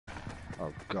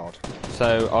God.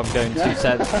 So I'm going to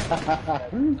send.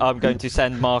 I'm going to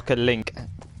send Mark a link.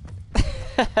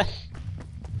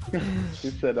 He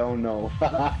said, "Oh no."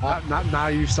 now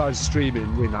you've started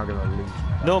streaming, we're now gonna lose.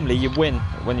 Normally you win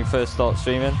when you first start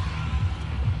streaming.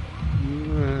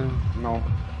 No.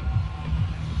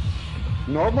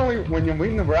 Normally, when you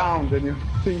win a round and you're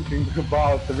thinking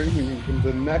about winning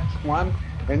the next one,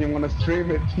 and you want to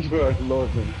stream it, you are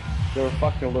losing. You're a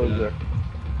fucking loser.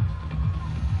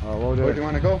 Where do you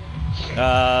want to go?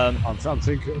 I'm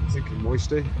thinking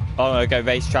Moisty. I'm gonna go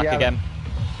racetrack again.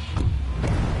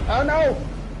 Oh no!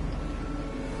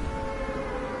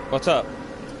 What's up?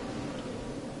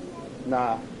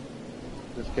 Nah.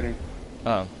 Just kidding.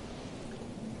 Oh.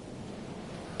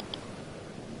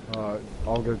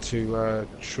 I'll go to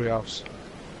Treehouse.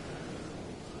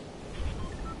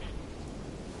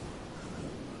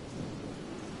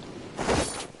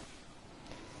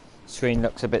 Screen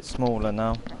looks a bit smaller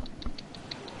now.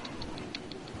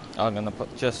 I'm gonna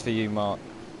put just for you, Mark.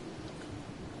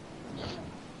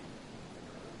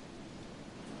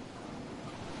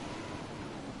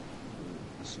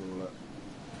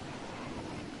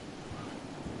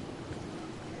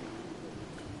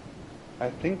 I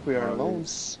think we are alone.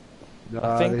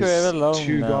 I think we're alone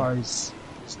two now. guys.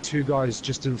 There's two guys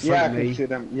just in front of me. Yeah, I can see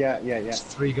them. Yeah. There's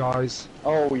three guys.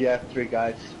 Oh yeah, three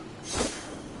guys.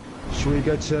 Should we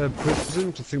go to prison?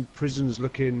 I think prison's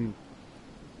looking...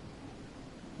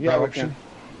 Yeah, we option.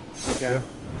 can. Okay. Yeah.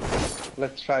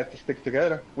 Let's try to stick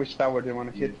together. Which tower do you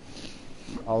want to hit?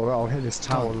 I'll hit this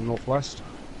tower in the northwest.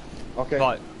 Okay.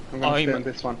 Right. I'm gonna stay on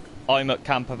this one. I'm at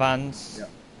camper vans. Yeah.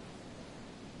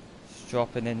 Just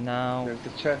dropping in now. There's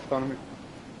a chest on me.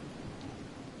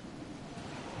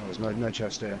 Oh, there's no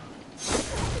chest here.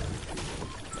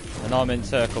 And I'm in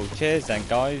circle. Cheers then,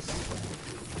 guys.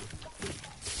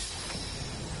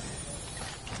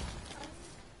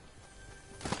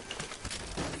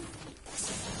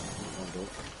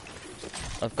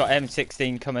 I've got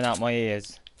M16 coming out my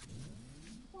ears.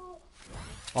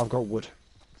 I've got wood.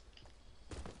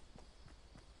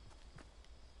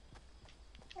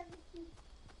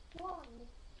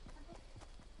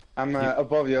 I'm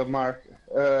above you, Mark.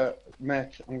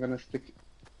 Matt, I'm gonna stick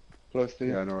close to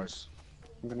you. Yeah, no worries.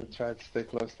 I'm gonna try to stay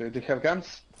close to you. Do you have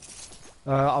guns?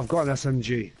 I've got an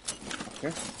SMG.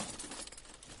 Okay.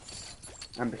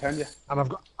 I'm behind you. And I've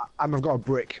got a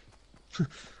brick.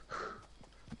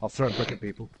 I'll throw a brick at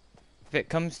people. If it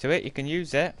comes to it, you can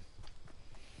use it.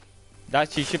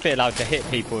 Actually, you should be allowed to hit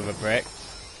people with a brick.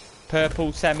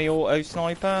 Purple semi-auto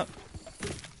sniper.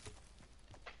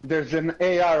 There's an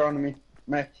AR on me,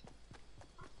 Matt.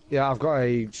 Yeah, I've got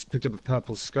picked up a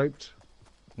purple scoped.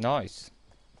 Nice.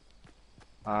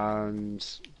 And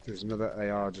there's another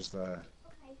AR just there.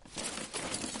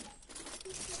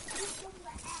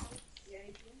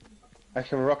 I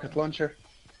have a rocket launcher.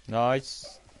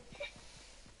 Nice.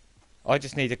 I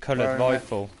just need a coloured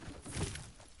rifle.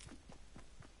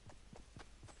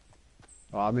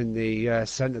 Oh, I'm in the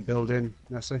centre building,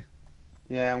 Nessie.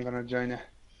 Yeah, I'm gonna join you.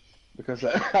 Because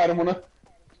I don't wanna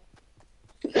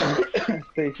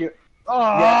stay here.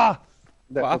 Ah!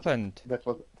 Yeah, What happened? That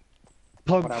was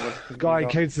Pump what I was thinking guy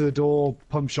of. came to the door,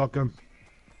 pump shotgun,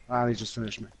 and he just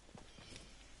finished me.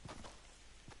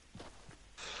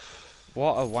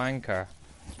 What a wanker.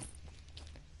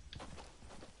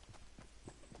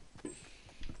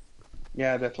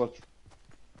 Yeah, that's what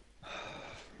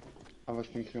I was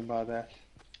thinking about that.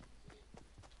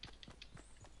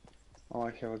 Oh,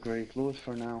 I have a great loot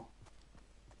for now.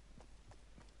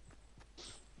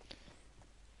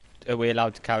 Are we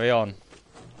allowed to carry on?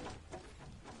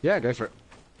 Yeah, go for it.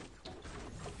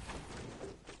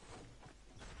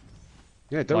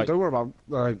 Yeah, don't worry about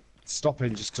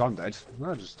stopping just 'cause I'm dead.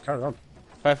 No, just carry on.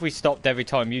 But if we stopped every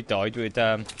time you died, we'd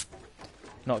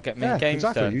not get many games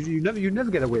exactly. done. You never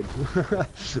get a win.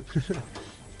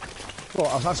 Well,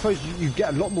 I suppose you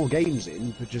get a lot more games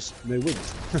in, but just no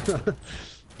wins.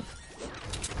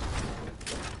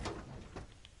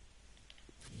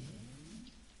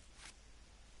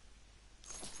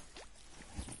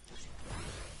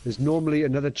 There's normally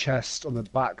another chest on the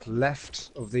back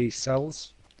left of these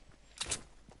cells.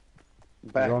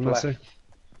 Back on, left.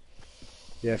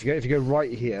 Yeah, if you go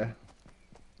right here.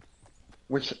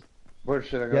 Where should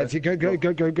I go? Yeah, if you go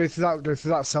through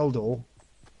that cell door.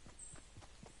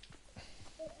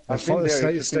 I've been there.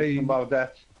 If you're thinking about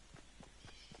that.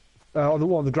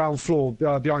 On the ground floor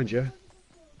behind you.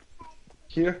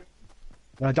 Here.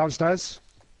 Downstairs.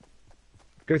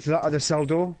 Go through that other cell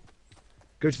door.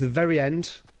 Go to the very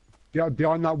end.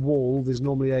 Behind that wall, there's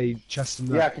normally a chest in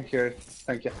there. Yeah, I can hear it.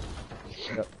 Thank you.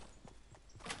 Yep.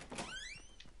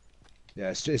 Yeah,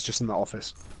 it's just in that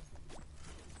office.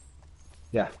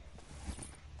 Yeah.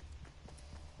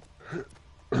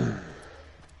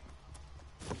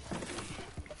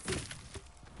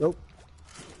 Nope.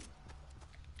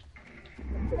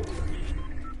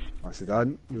 I said,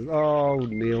 oh,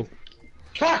 Neil.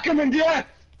 Fuck him in the ass!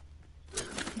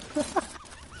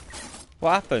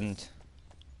 What happened?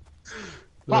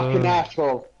 Fucking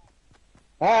asshole.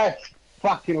 Ass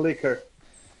fucking liquor.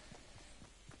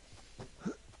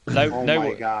 Oh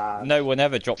my God. No one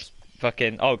ever drops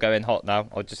fucking. I'll go in hot now.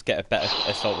 I'll just get a better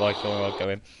assault rifle and I'll go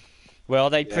in. Where are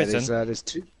they? Yeah, Prison? there's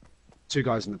two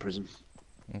guys in the prison.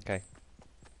 Okay.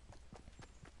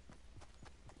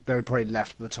 They were probably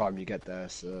left by the time you get there,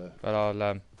 so... But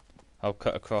I'll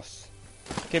cut across.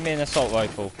 Give me an assault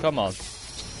rifle. Come on.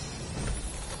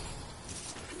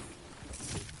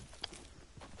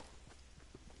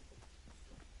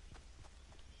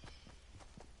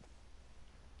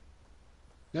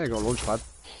 Yeah, you got a launch pad.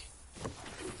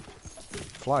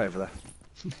 Fly over there.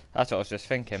 That's what I was just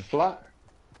thinking. Fly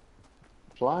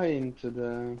into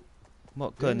the...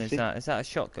 What gun is that? Is that a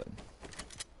shotgun?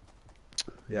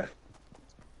 Yeah.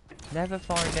 Never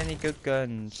find any good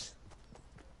guns.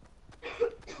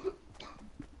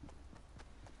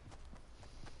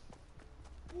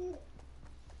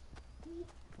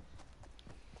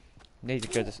 Need a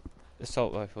good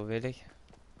assault rifle, really.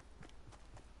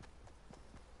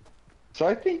 So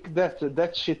I think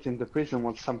that shit in the prison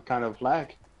was some kind of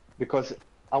lag, because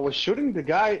I was shooting the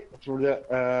guy through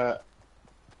the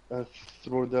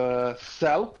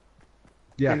cell,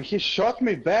 Yeah. and he shot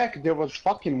me back. There was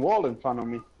fucking wall in front of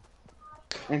me,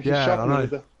 and he Yeah, shot I me know. with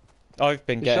the. I've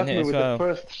been He getting shot it me as with well. the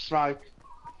first strike.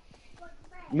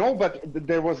 No, but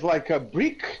there was like a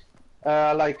brick,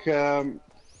 heist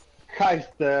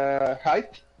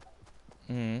height,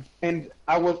 and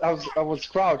I was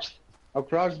crouched. I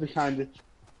crouched behind it,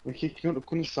 and he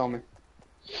couldn't saw me.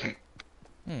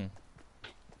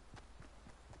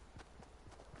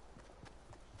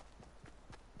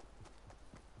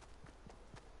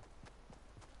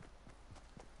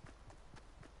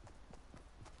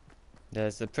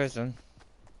 There's the prison.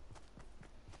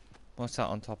 What's that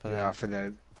on top of Yeah, I there?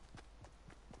 think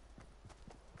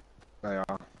they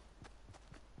are.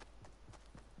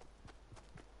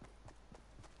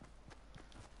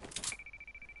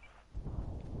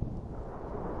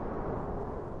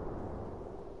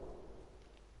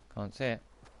 Can't see it.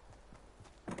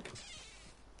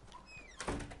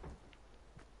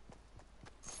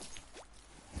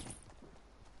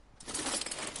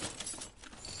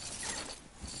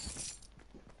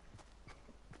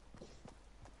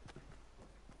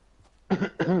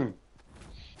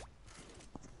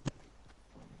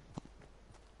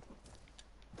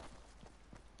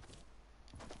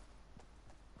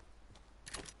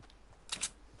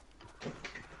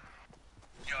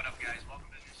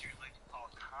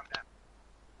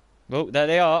 Oh, there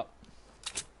they are.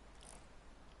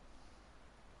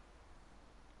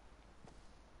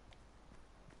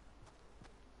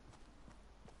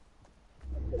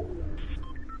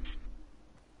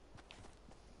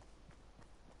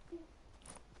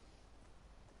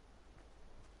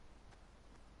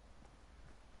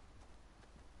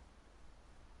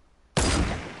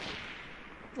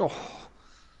 Oh.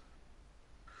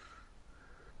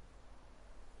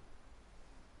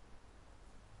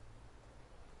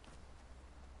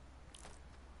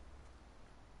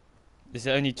 There's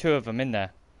only two of them in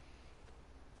there.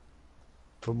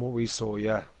 From what we saw,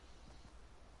 yeah.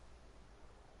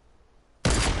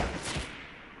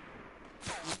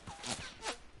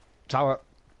 Tower.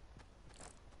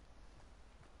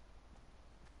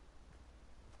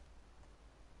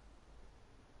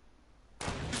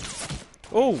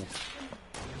 Oh!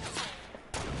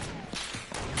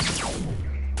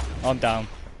 I'm down.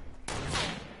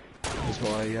 He's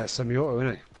got a semi-auto,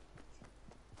 isn't he?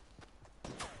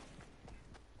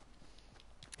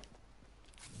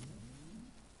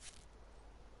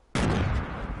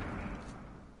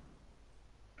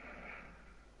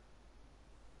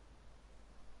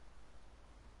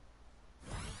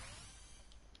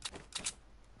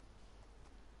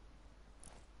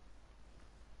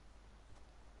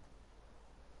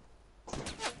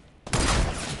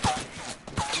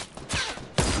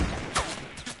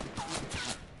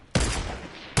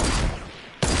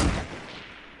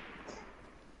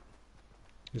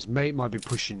 His mate might be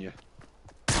pushing you.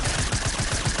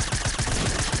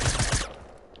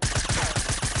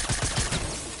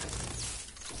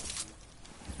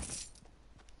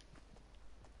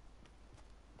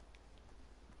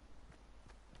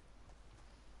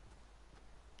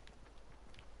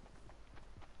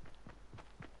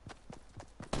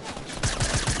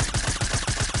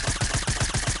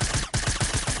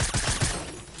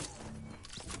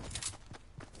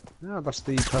 Yeah, that's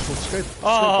the purple scope.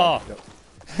 Oh!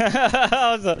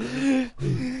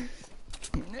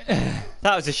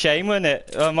 That was a shame, wasn't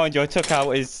it? Mind you, I took out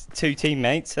his 2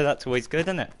 teammates, so that's always good,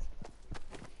 isn't it?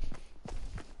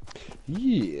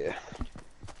 Yeah.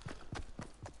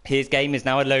 His game is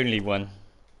now a lonely one.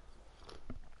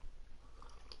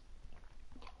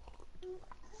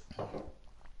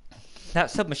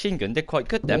 That submachine gun did quite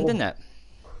good then, didn't it?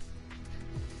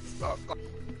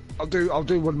 I'll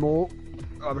do one more.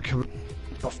 I'll be coming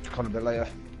off kind of a bit later.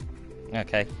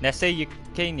 Okay. Nessie, you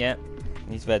keen yet?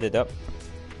 He's readied up.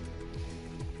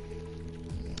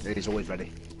 He's always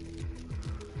ready.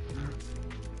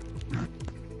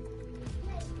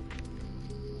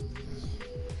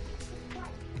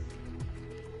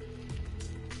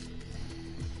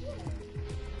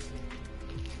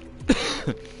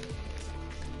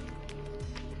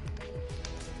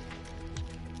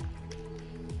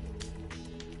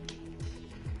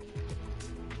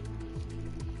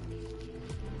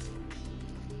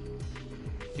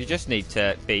 You just need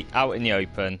to be out in the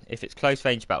open. If it's close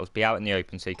range battles, be out in the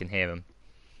open so you can hear them.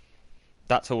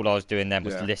 That's all I was doing then,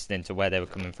 was listening to where they were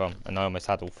coming from, and I almost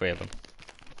had all 3 of them.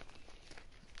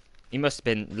 He must have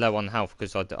been low on health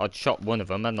because I'd shot one of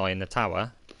them, hadn't I, in the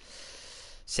tower.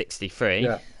 63,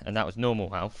 and that was normal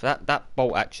health. That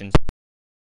bolt action.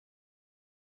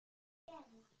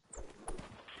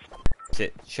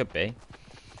 It should be.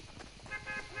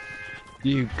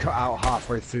 You cut out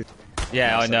halfway through.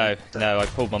 Yeah, I know. No, I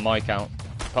pulled my mic out.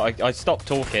 But I stopped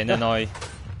talking and I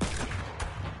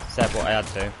said what I had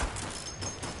to.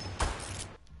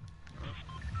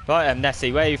 Right,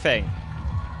 Nessie, where do you think?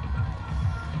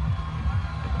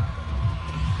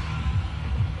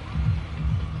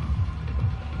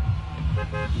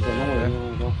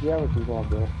 Yeah, we can go up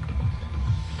there.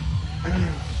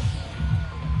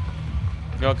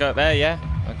 You'll go up there, yeah?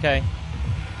 Okay.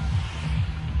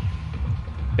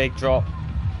 Big drop.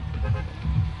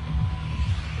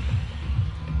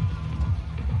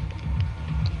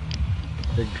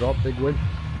 Big drop, big win.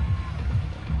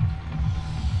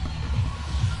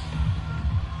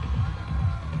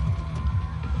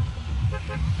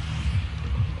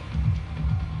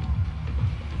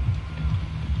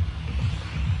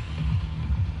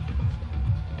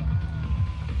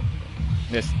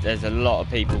 There's a lot of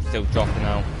people still dropping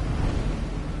out.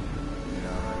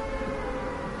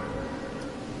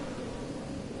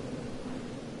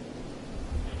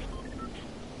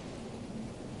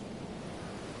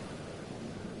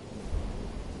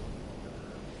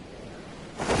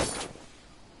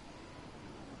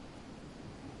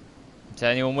 Is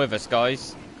anyone with us,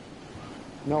 guys?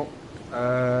 No.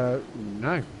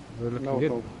 No. We're looking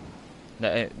good.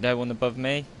 No one above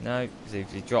me? No?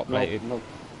 Because he dropped later. No.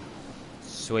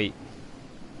 Sweet.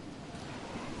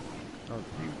 Oh,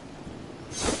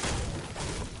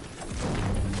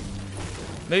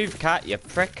 Move, cat, you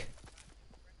prick.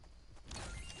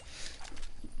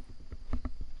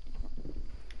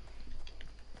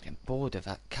 Getting bored of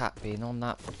that cat being on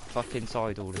that fucking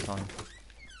side all the time.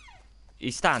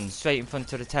 He stands straight in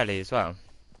front of the telly as well.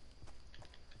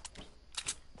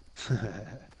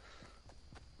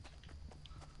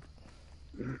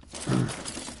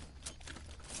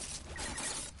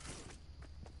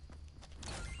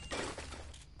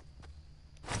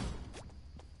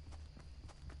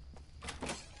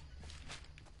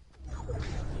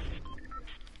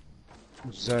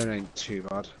 Zone ain't too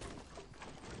bad.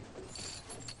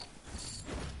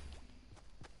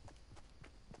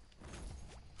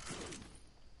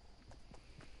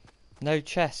 No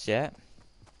chest yet.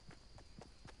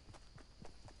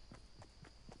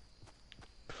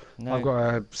 No. I've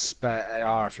got a spare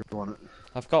AR if you want it.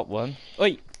 I've got one.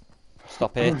 Oi!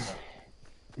 Stop it.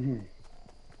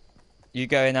 You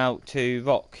going out to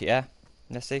rock, yeah?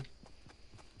 Nessie?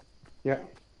 Yeah.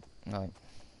 Right.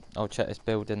 I'll check this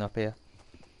building up here.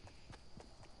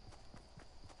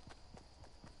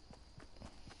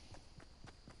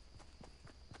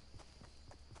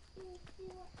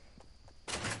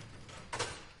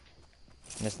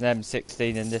 There's an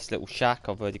M16 in this little shack.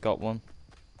 I've already got one.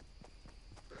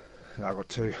 I've got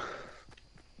 2.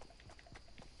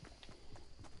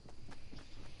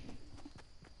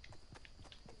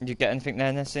 You get anything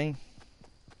there, Nessie?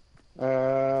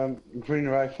 Green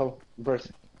rifle,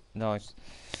 burst. Nice.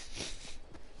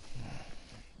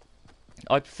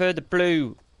 I prefer the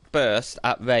blue burst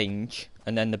at range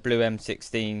and then the blue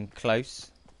M16 close.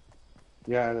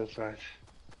 Yeah, that's right.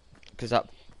 Because that...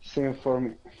 Same for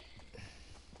me.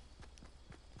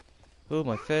 Oh,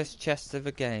 my first chest of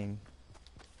a game.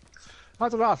 I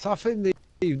don't know, I think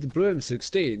the blue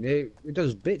M16, it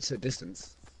does bits at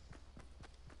distance.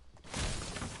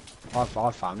 I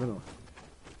found it.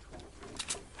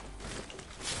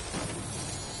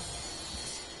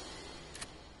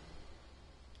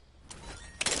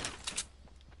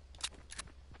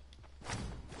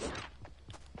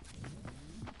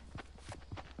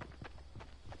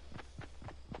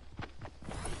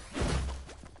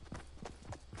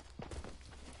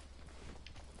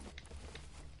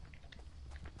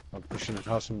 pushing the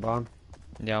house and barn.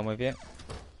 Yeah, I'm with you.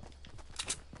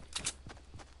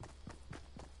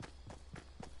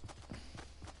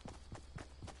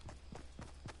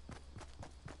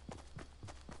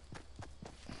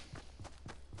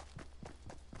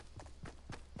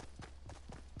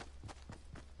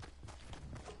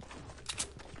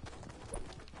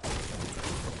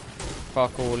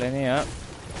 Fuck all in here.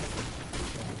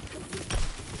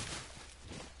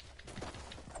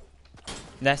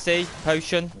 Nessie,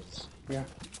 potion. Yeah.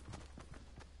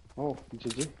 Oh,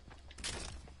 GG.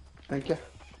 Thank you.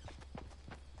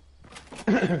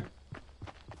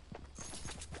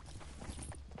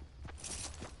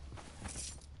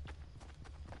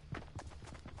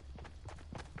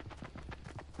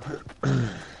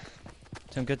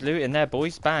 Some good loot in there,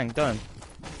 boys. Bang, done.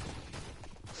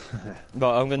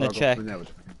 Right, I'm gonna check. I'm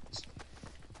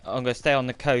gonna stay on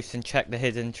the coast and check the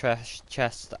hidden trash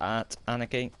chest at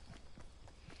Anarchy.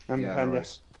 I'm behind you.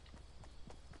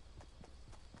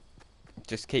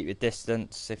 Just keep your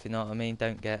distance, if you know what I mean.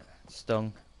 Don't get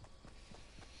stung.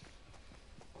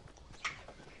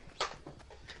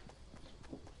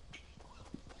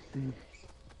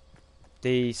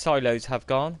 The silos have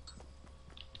gone.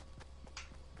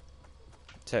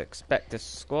 To expect a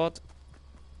squad.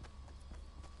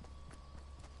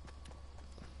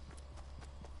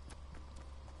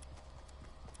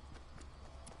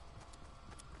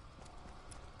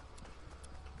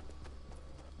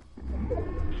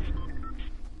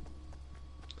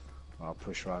 I'll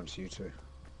push round to you two.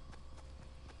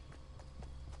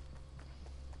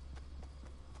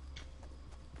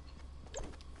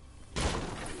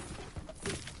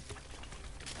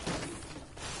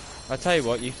 I tell you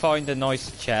what, you find a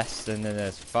nice chest and then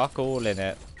there's fuck all in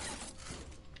it.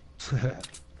 Yeah,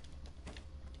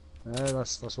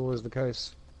 that's always the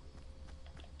case.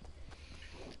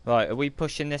 Right, are we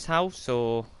pushing this house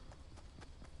or?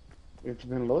 It's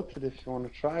been loaded if you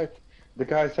want to try it. The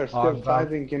guys are still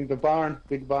fighting in the barn,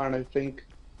 big barn, I think,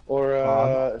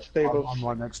 or stables. I'm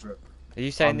right next to it. Are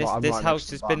you saying this house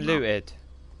has been looted?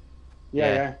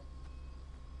 Yeah.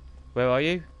 Where are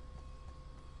you?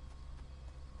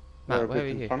 Matt, where are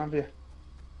you? In front of you.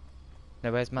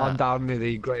 No, where's Matt? I'm down near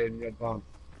the grey and red barn.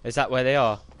 Is that where they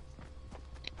are?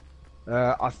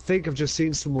 I think I've just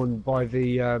seen someone by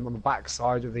the on the back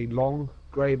side of the long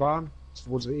grey barn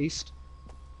towards the east.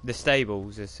 The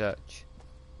stables, as such.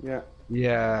 Yeah.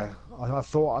 Yeah, I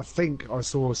think I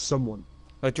saw someone.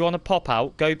 Well, do you want to pop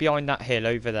out, go behind that hill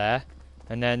over there,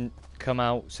 and then come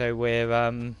out so we're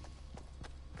I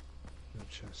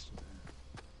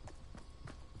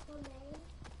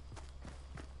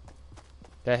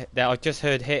just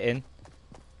heard hitting,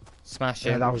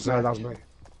 smashing. Yeah, that was me.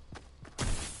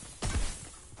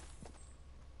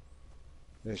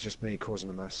 It's just me causing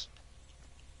a mess.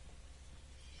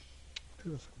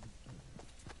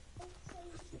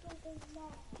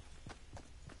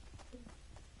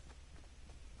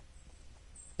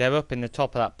 They're up in the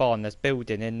top of that barn. There's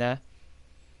building in there.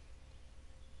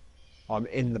 I'm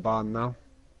in the barn now.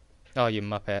 Oh, you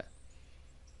muppet.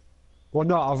 Well,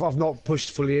 no, I've not pushed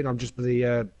fully in. I'm just by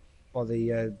the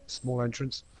small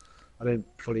entrance. I didn't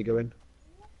fully go in.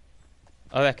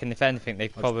 I reckon, if anything,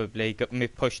 they've probably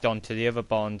pushed on to the other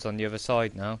barns on the other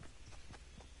side now.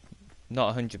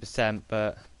 Not 100%,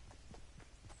 but...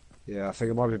 Yeah, I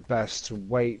think it might be best to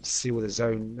wait, see where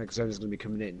the next zone is going to be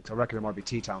coming in. I reckon it might be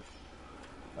T-Town,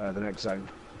 the next zone.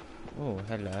 Oh,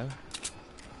 hello.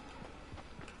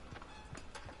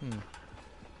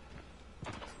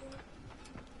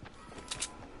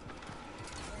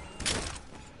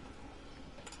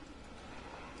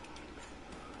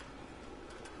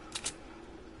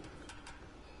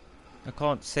 I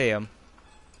can't see them.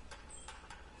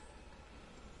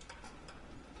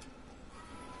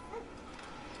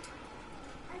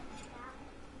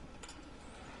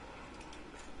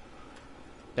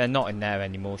 They're not in there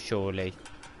anymore, surely.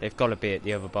 They've got to be at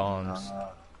the other barns.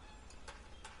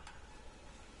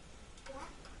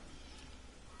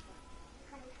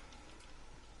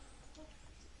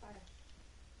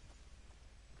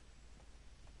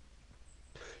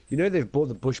 You know they've bought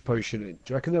the bush potion in. Do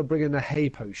you reckon they'll bring in a hay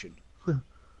potion?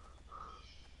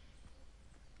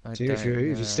 See, if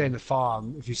you stay in the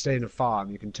farm,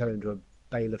 you can turn into a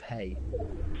bale of hay.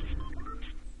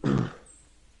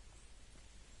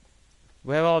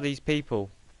 Where are these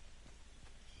people?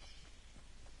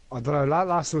 I don't know.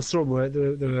 Last I saw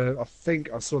them, I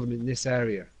think I saw them in this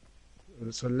area.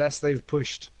 So unless they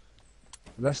pushed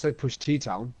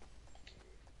T-Town.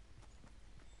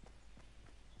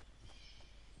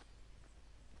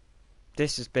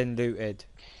 This has been looted.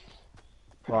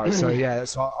 Right, so yeah,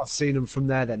 so I've seen them from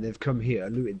there then. They've come here,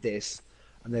 looted this,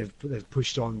 and they've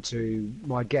pushed on to,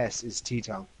 my guess is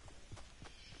T-Town.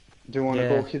 Do you want to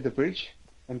go hit the bridge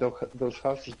and those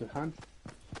houses behind?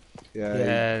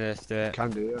 Yeah, let's do it.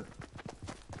 Can do, yeah.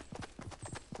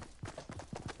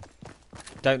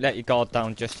 Don't let your guard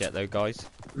down just yet, though, guys.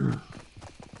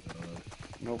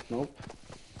 Nope.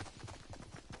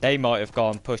 They might have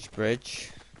gone push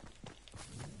bridge.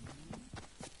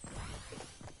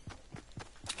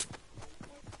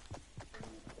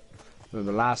 And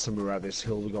the last time we were at this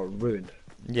hill, we got ruined.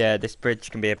 Yeah, this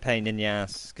bridge can be a pain in the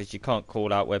ass because you can't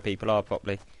call out where people are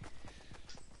properly.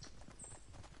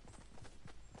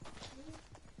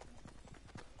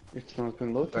 It's not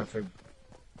been loaded. I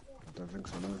don't think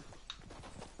so, no.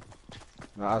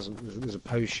 There's a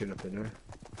potion up in there.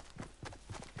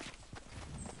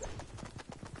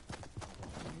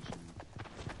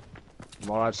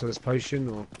 Am I allowed to this potion,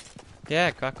 or?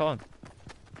 Yeah, crack on.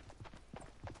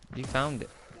 You found it.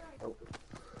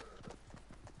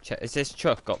 Has this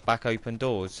truck got back open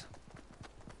doors?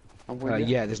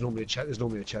 Yeah, there's normally a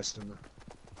chest in there.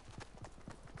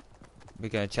 We're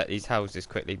going to check these houses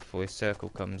quickly before this circle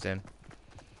comes in.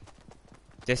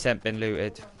 This ain't been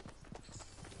looted.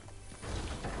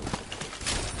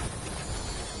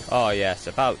 Oh yes,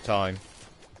 about time.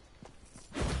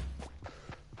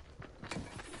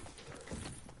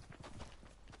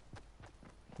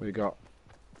 What you got?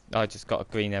 I just got a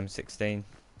green M16.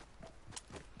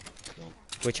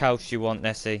 Which house do you want,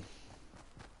 Nessie?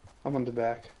 I'm on the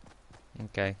back.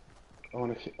 Okay. I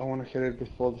wanna hit it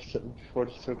before the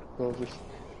circle closes.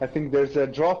 I think there's a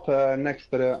drop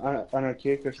next to the anarchy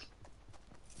acres.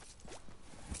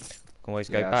 Can always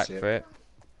go back for it.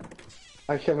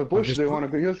 I have a bush. Do you want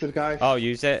to use it, guys? I'll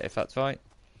use it if that's right.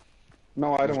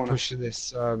 No, I don't want to. Push to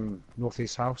this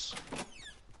northeast house.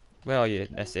 Where are you,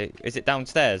 Nessie? Is it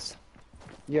downstairs?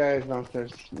 Yeah, it's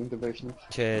downstairs in the basement.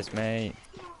 Cheers, mate.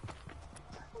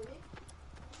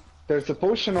 There's a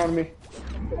potion on me.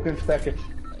 You can stack it.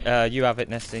 You have it,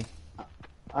 Nessie.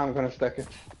 I'm gonna stack it.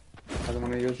 I don't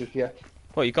want to use it yet.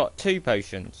 What, you got 2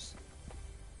 potions?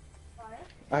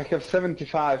 I have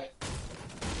 75.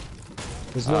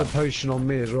 There's another potion on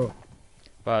me as well.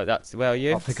 Well, that's where are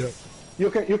you? I'll pick it up.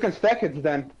 You can stack it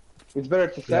then. It's better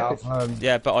to stack it.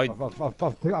 Yeah, but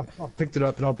I've picked it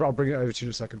up and I'll bring it over to you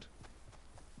in a second.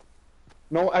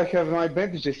 No, I have my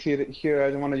bandages here.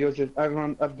 I don't want to use it. I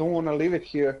don't want to leave it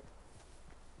here.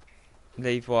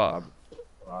 Leave what?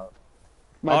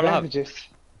 My bandages.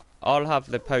 I'll have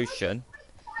the potion.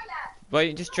 Well,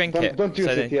 you just drink it. Don't use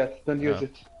it yet. Don't use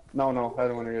it. No, I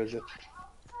don't want to use it.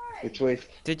 It's waste.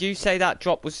 Did you say that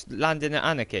drop was landing at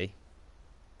Anarchy?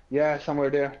 Yeah, somewhere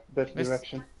there. That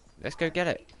direction. Let's go get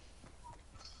it.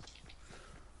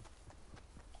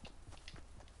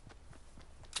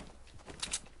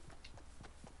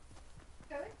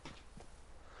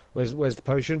 Where's the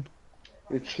potion?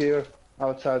 It's here,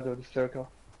 outside of the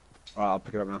circle. Alright, I'll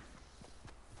pick it up now.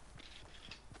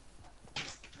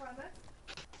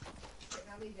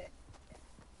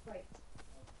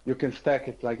 You can stack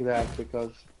it like that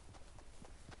because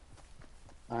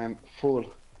I'm full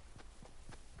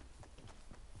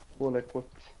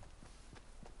equipped.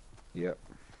 Yep.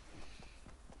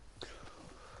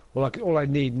 Well, all I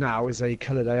need now is a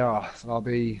coloured AR, and I'll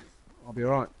be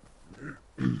alright.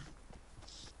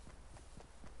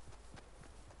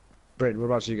 Bryn, where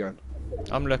about you going?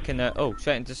 I'm looking at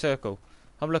straight into circle.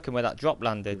 I'm looking where that drop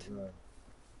landed.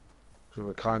 So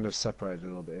we're kind of separated a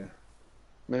little bit here.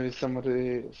 Maybe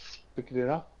somebody picked it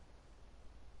up.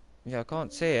 Yeah, I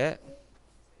can't see it.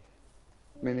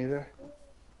 Me neither.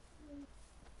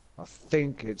 I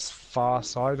think it's far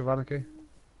side of Anarchy.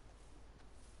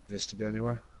 This to be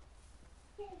anywhere.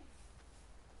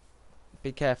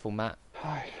 Be careful, Matt.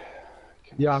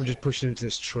 Yeah, I'm just pushing into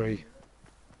this tree.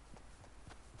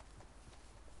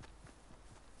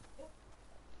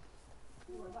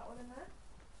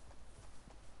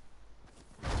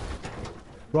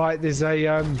 Right, there's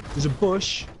a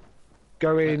bush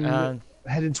going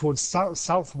heading towards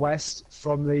southwest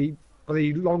from the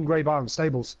Long Grey Barn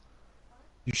stables.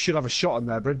 You should have a shot on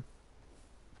there, Bryn.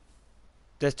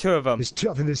 There's 2 of them. I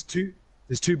think there's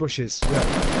two bushes. Yeah.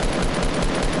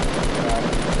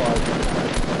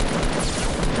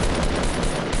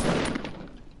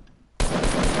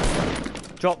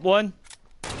 Drop 1.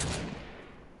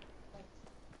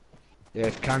 Yeah,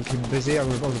 if you can keep him busy, I'm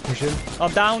gonna push him.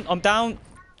 I'm down.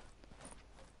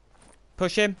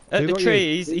 Push him. At the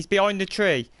tree, he's behind the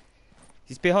tree.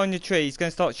 He's behind the tree, he's gonna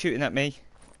start shooting at me.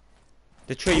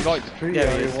 The tree right there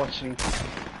he is. Watching.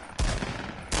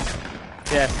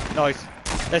 Yes, nice.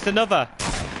 There's another.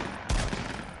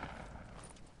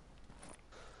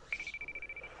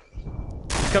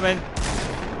 He's coming.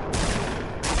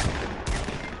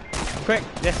 Quick,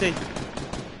 Jesse.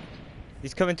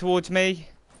 He's coming towards me.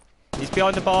 He's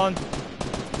behind the barn.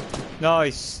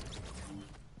 Nice.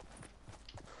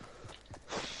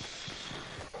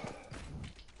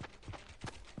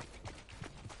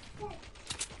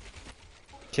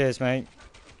 Cheers, mate.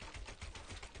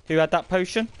 Who had that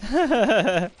potion?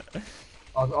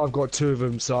 I've got 2 of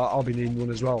them, so I'll be needing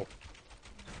one as well.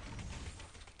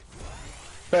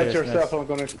 Bet Cheers, yourself,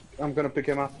 miss. I'm gonna pick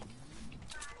him up.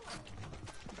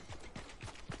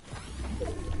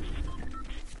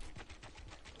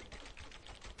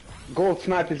 Gold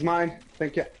snipe is mine.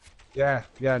 Thank you. Yeah,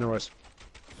 no worries.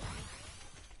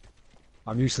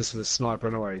 I'm useless for the sniper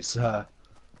anyway, so...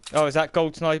 Oh, is that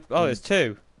gold snipe? Oh, there's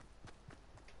 2.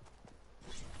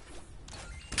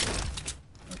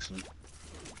 Excellent.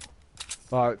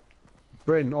 Right,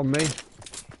 Bryn, on me.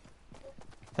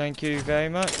 Thank you very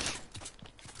much.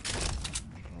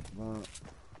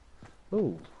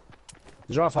 Ooh.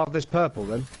 Does Ralph have this purple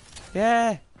then?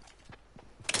 Yeah.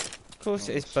 Of course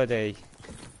it is, buddy.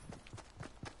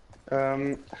 How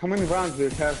many rounds do you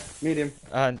have? Medium.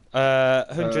 And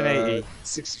 180.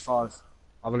 65.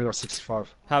 I've only got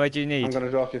 65. How many do you need? I'm gonna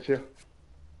drop you a few.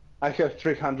 I have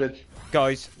 300.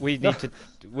 Guys, we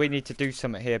need to do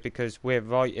something here because we're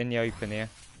right in the open here.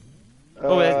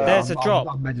 Oh, there's a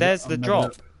drop. There's the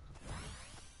drop.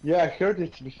 Yeah, I heard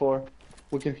it before.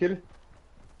 We can hear it.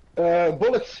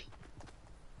 Bullets.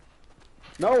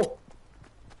 No.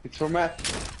 It's for Matt.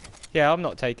 Yeah, I'm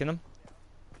not taking them.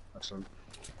 Excellent.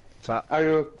 Are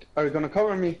you gonna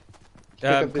cover me?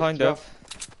 Kind of.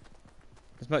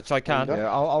 As much as I can. Yeah,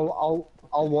 I'll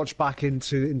watch back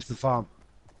into the farm.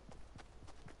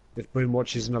 If Bryn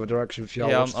watches another direction for you,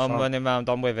 Yeah, I'll watch the I'm farm. running around.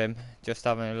 I'm with him, just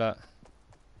having a look.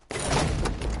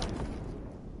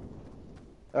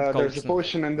 There's a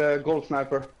potion and a gold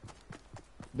sniper.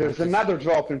 There's another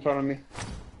drop in front of me.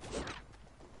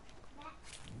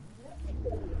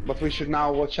 But we should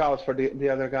now watch out for the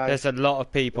other guys. There's a lot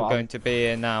of people going to be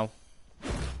here now.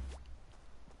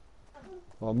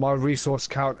 Well, my resource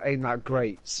count ain't that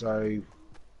great, so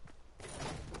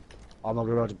I'm not gonna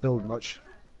be able to build much.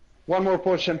 One more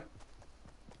potion.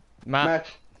 Matt.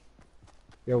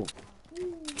 Yo.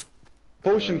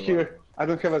 Potion here. I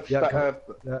don't have a...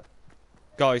 Yeah.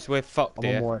 Guys, we're fucked I'm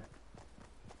on here. my way.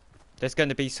 There's going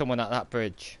to be someone at that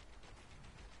bridge.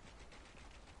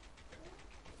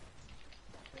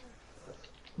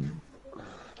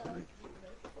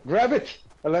 Grab it!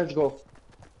 Let's go.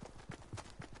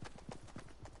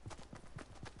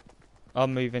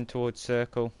 I'm moving towards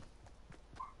circle.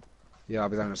 Yeah, I'll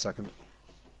be there in a second.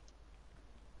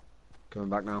 Coming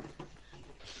back now.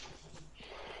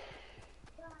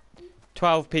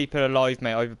 12 people alive,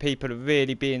 mate. Either people are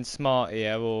really being smart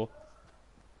here, or...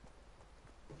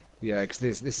 Yeah, because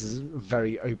this is a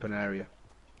very open area.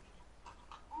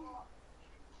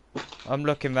 I'm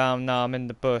looking round now. I'm in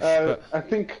the bush. But...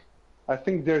 I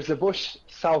think there's a bush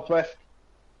southwest.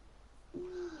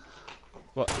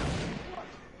 What?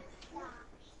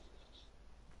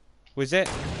 Was it?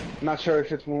 Not sure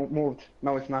if it moved.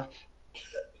 No, it's not.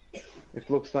 It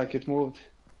looks like it moved.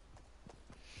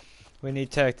 We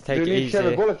need to take Do it you need easy.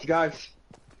 heavy bullets, guys?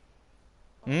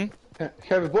 Hmm?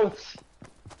 Heavy bullets.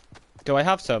 Do I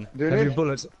have some? Do you Heavy need?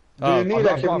 bullets. Do you need?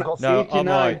 I've got No, 89. I'm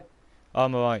alright.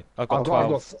 I'm alright. I've got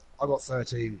 12. I've got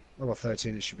 13. I've got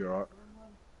 13. It should be alright.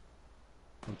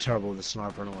 I'm terrible with the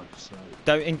sniper anyway. So.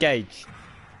 Don't engage.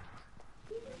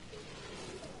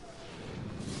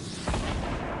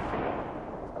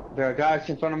 There are guys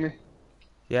in front of me.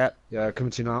 Yep. Yeah,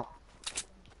 coming to you now.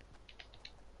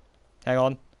 Hang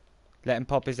on. Let him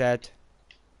pop his head.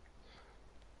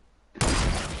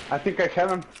 I think I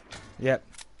have him. Yep.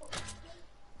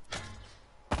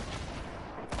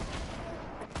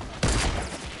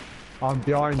 I'm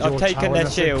behind your I've taken tower, their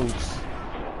that's it. shields.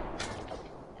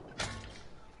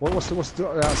 What's the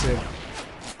that's it.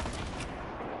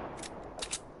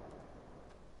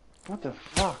 What the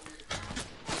fuck?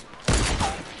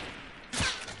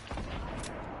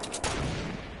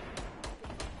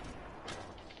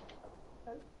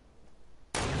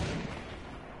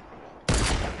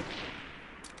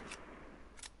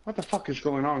 What the fuck is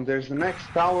going on? There's the next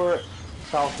tower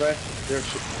southwest. They're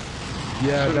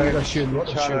shooting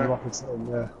each other. rockets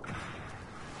in there.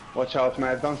 Watch out,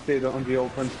 man. Don't stay on the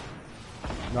open.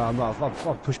 No, I'm not.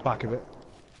 I'll push back a bit.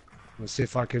 Let's see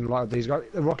if I can light up these guys.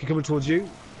 The rocket coming towards you.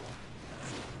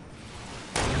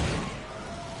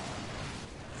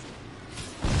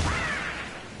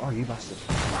 Oh, you bastard.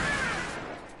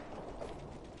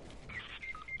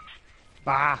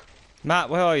 Ah! Matt,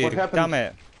 where are you? What happened? Damn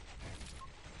it.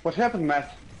 What happened,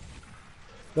 Matt?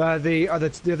 The other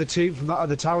team from that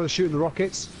other tower shooting the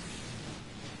rockets.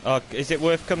 Oh, is it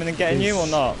worth coming and getting you or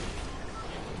not?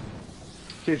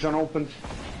 He's unopened.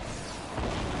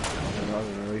 I don't know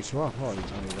who you are. What are you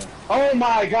telling me there? Oh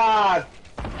my god!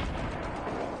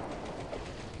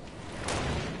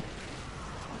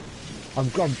 I'm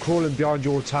crawling behind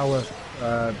your tower,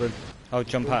 but I'll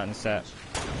jump out and set.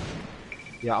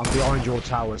 yeah, I'm behind your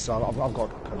tower, so I've got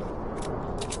cover.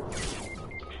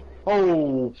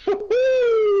 Oh!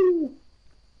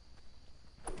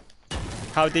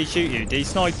 How did he shoot you? Did he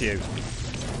snipe you?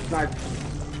 Snipe.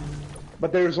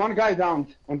 But there's one guy down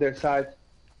on their side.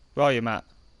 Where are you, Matt?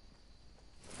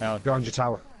 Now, Behind your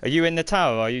tower. are you in the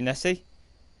tower? Are you, Nessie?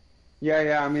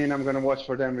 Yeah, I mean, I'm gonna watch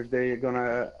for them if they're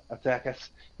gonna attack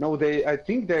us. No, I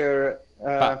think there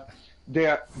are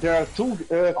two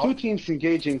teams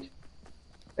engaging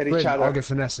at each other. I'll go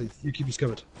for Nessie. You keep us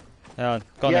covered. Yeah,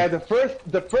 Yeah, the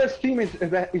first team is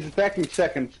attacking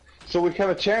second, so we have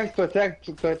a chance to attack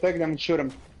them and shoot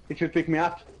them. If you pick me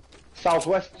up,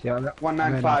 southwest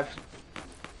 195,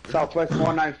 southwest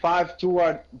 195. Two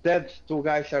are dead. Two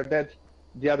guys are dead.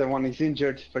 The other one is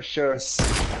injured for sure.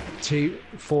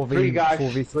 4v, Three guys.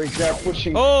 4v3. They're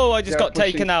pushing. Oh, I just got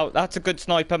taken out. That's a good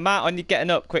sniper, Matt. I need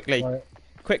getting up quickly. Right.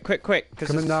 Quick.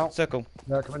 Coming now. Circle.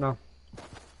 Yeah, coming now.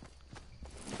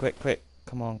 Quick.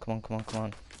 Come on.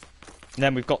 And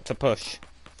then we've got to push.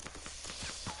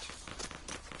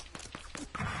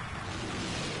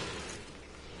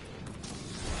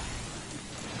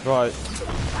 Right.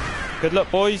 Good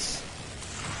luck, boys.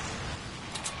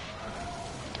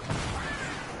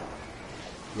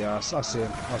 Yeah, I see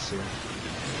him.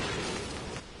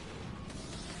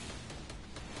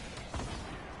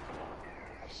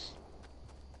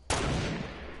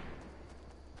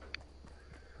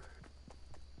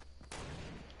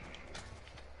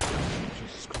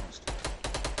 Jesus Christ.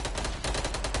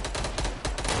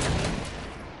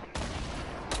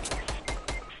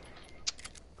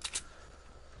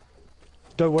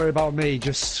 Don't worry about me,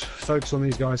 just focus on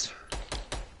these guys.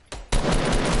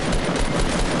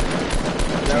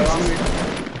 They're on me.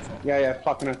 Yeah,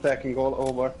 fucking attacking all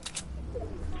over.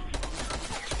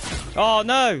 Oh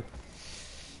no!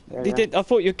 Did I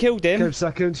thought you killed him? Go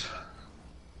second.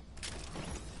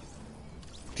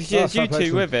 Because there's you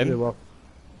two with him. Well.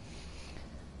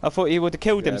 I thought you would have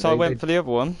killed him, so I went for the other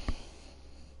one.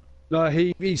 No,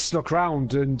 he snuck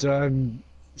round and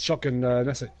shotgun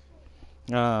Nessie.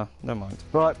 Ah, never mind.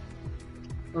 Right,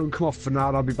 I'll come off for now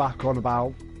and I'll be back on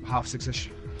about 6:30ish.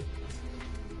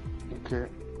 Okay.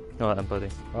 Alright then, buddy.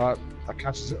 Alright, I'll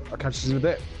catch you in a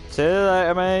bit. See you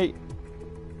later, mate.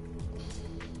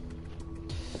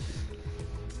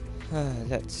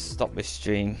 Let's stop this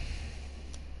stream.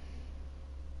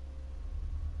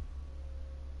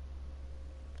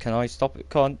 Can I stop it?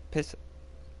 Can't piss.